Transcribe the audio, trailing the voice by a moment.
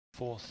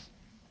4th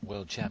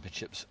World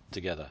Championships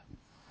together.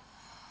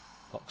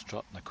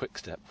 Foxtrot and a quick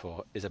step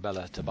for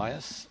Isabella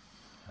Tobias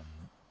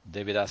and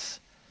Tobias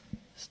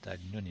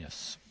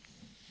Stagniunas.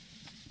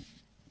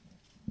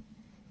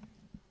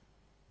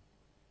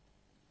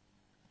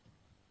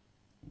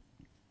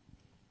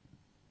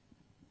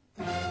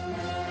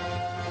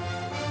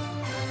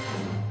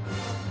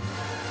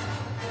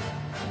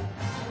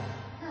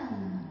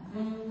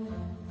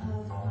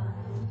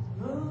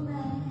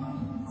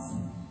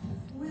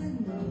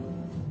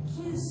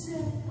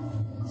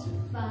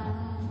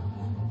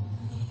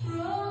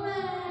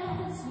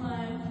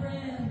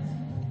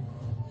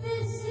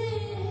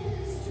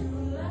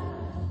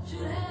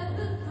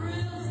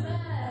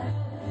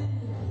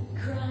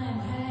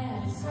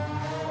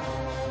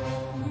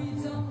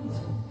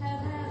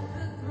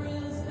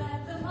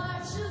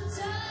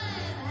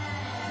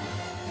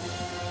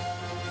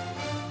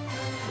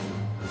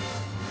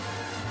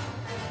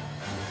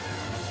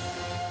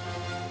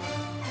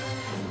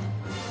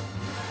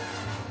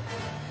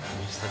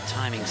 The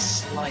timing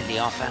slightly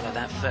off out of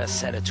that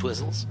first set of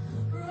twizzles.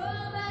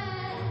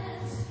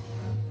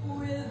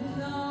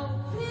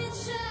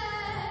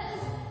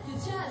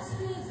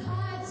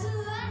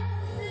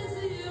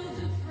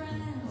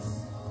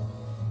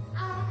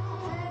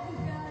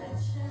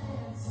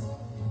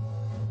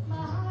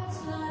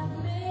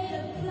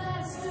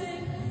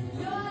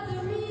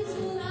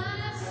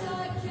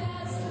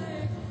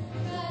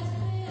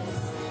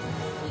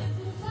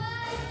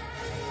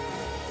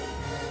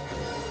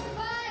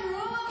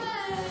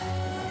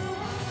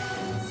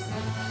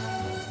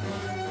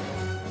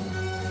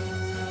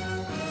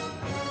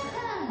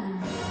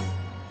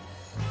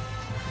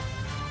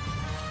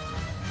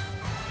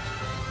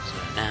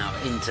 Now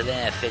into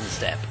their fin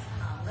step.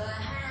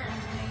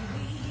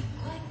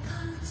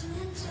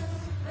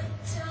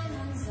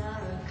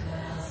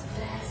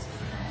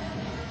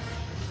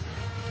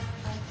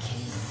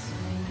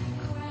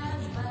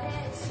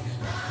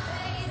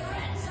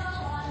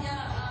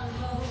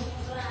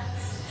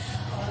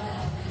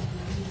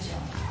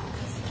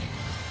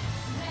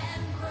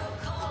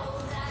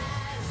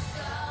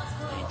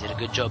 He did a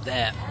good job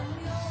there.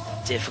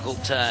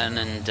 Difficult turn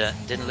and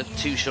didn't look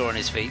too sure on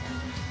his feet.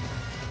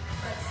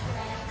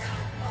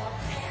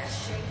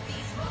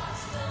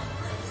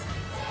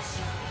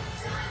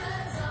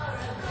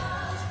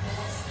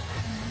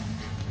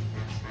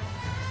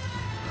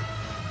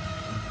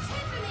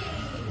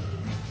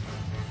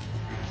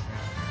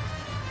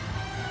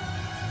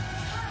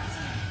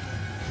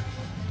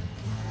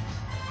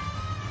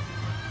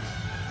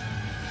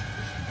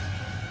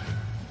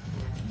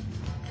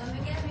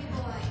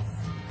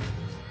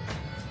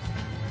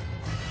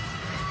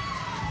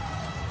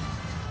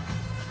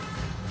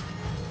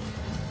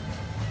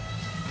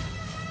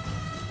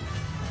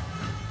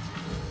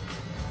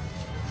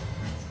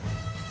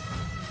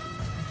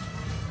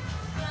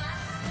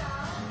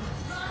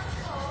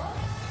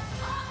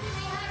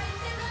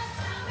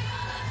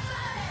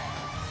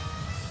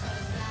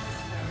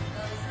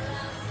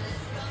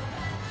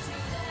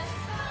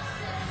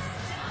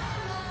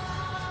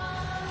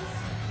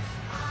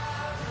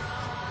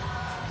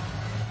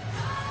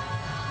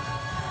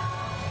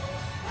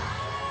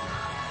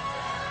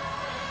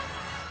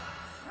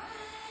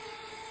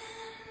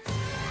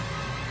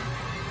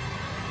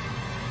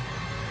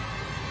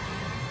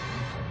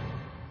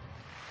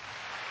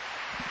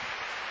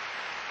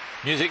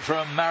 Music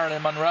from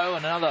Marilyn Monroe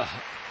and another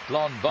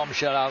blonde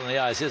bombshell out on the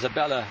ice,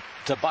 Isabella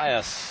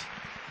Tobias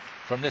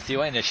from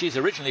Lithuania. She's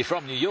originally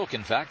from New York,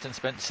 in fact, and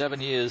spent 7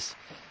 years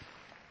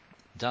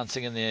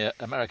dancing in the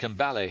American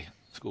Ballet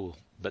School,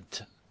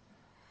 but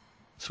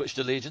switched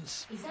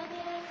allegiance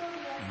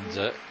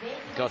and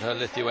got her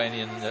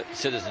Lithuanian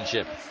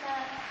citizenship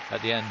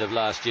at the end of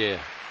last year.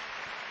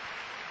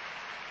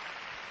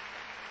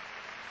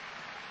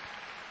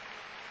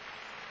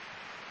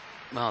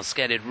 Well,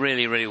 skated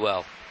really, really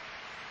well.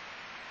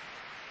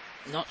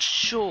 Not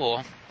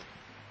sure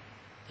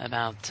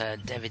about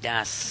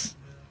Tobias'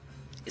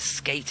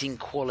 skating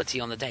quality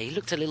on the day. He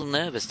looked a little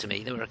nervous to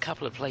me. There were a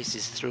couple of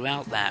places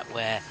throughout that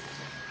where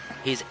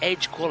his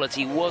edge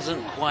quality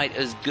wasn't quite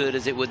as good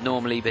as it would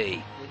normally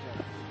be.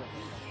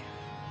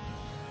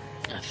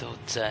 I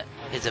thought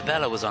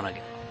Isabella was on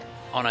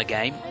a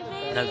game,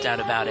 no doubt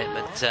about it,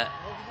 but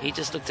he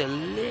just looked a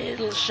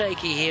little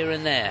shaky here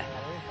and there.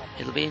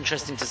 It'll be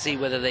interesting to see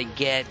whether they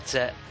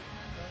get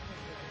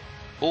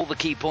all the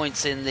key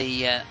points in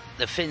the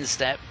fin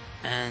step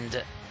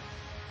and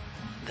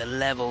the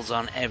levels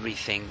on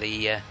everything.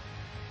 The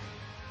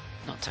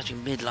not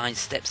touching midline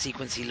step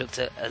sequence, he looked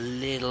a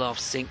little off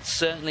sync.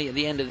 Certainly at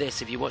the end of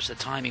this, if you watch the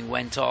timing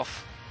went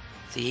off.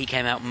 See, he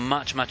came out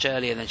much, much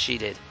earlier than she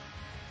did.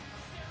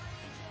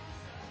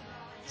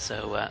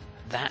 So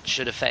that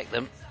should affect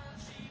them.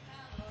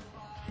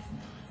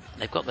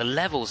 They've got the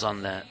levels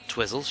on the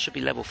twizzles, should be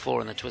level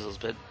 4 on the twizzles,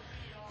 but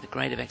the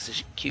grade of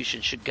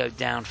execution should go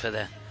down for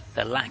the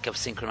lack of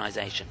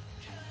synchronization.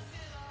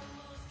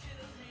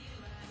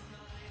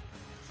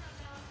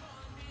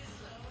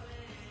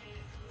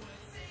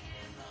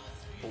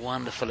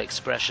 wonderful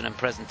expression and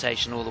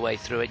presentation all the way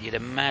through it. You'd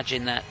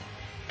imagine that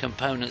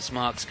components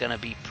mark's going to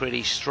be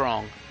pretty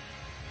strong.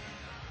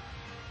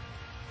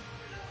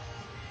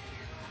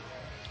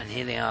 And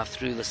here they are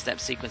through the step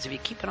sequence. If you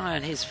keep an eye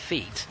on his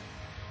feet,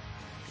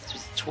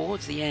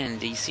 towards the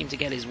end he seemed to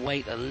get his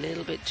weight a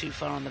little bit too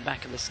far on the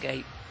back of the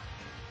skate.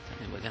 I don't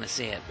think we're going to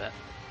see it, but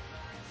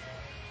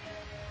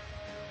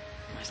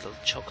nice little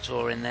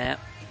Choctaw in there.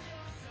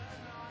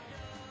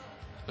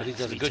 But he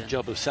does a good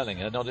job of selling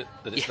her, not that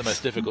it's the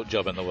most difficult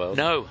job in the world.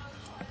 No.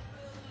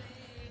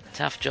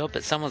 Tough job,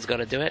 but someone's got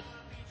to do it.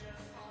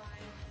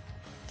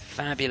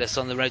 Fabulous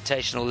on the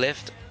rotational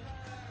lift.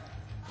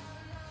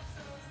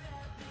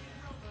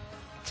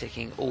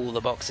 Ticking all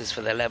the boxes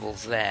for the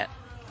levels there.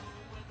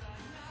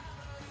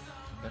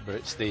 Remember,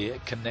 it's the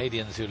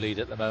Canadians who lead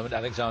at the moment.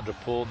 Alexandra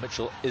Paul,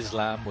 Mitchell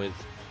Islam with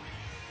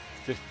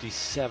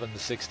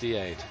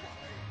 57.68.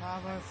 I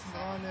love you,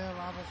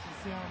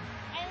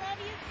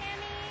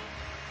 Sammy.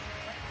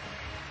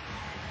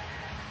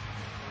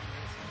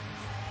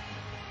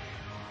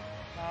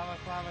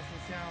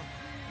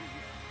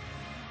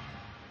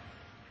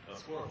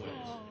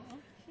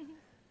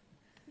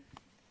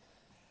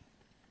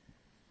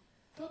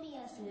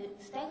 Tobias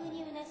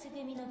Stagniunas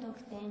組の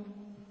得点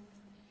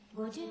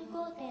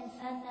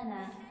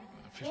 55.37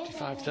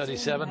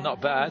 55.37,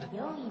 not bad.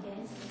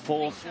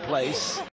 Fourth place.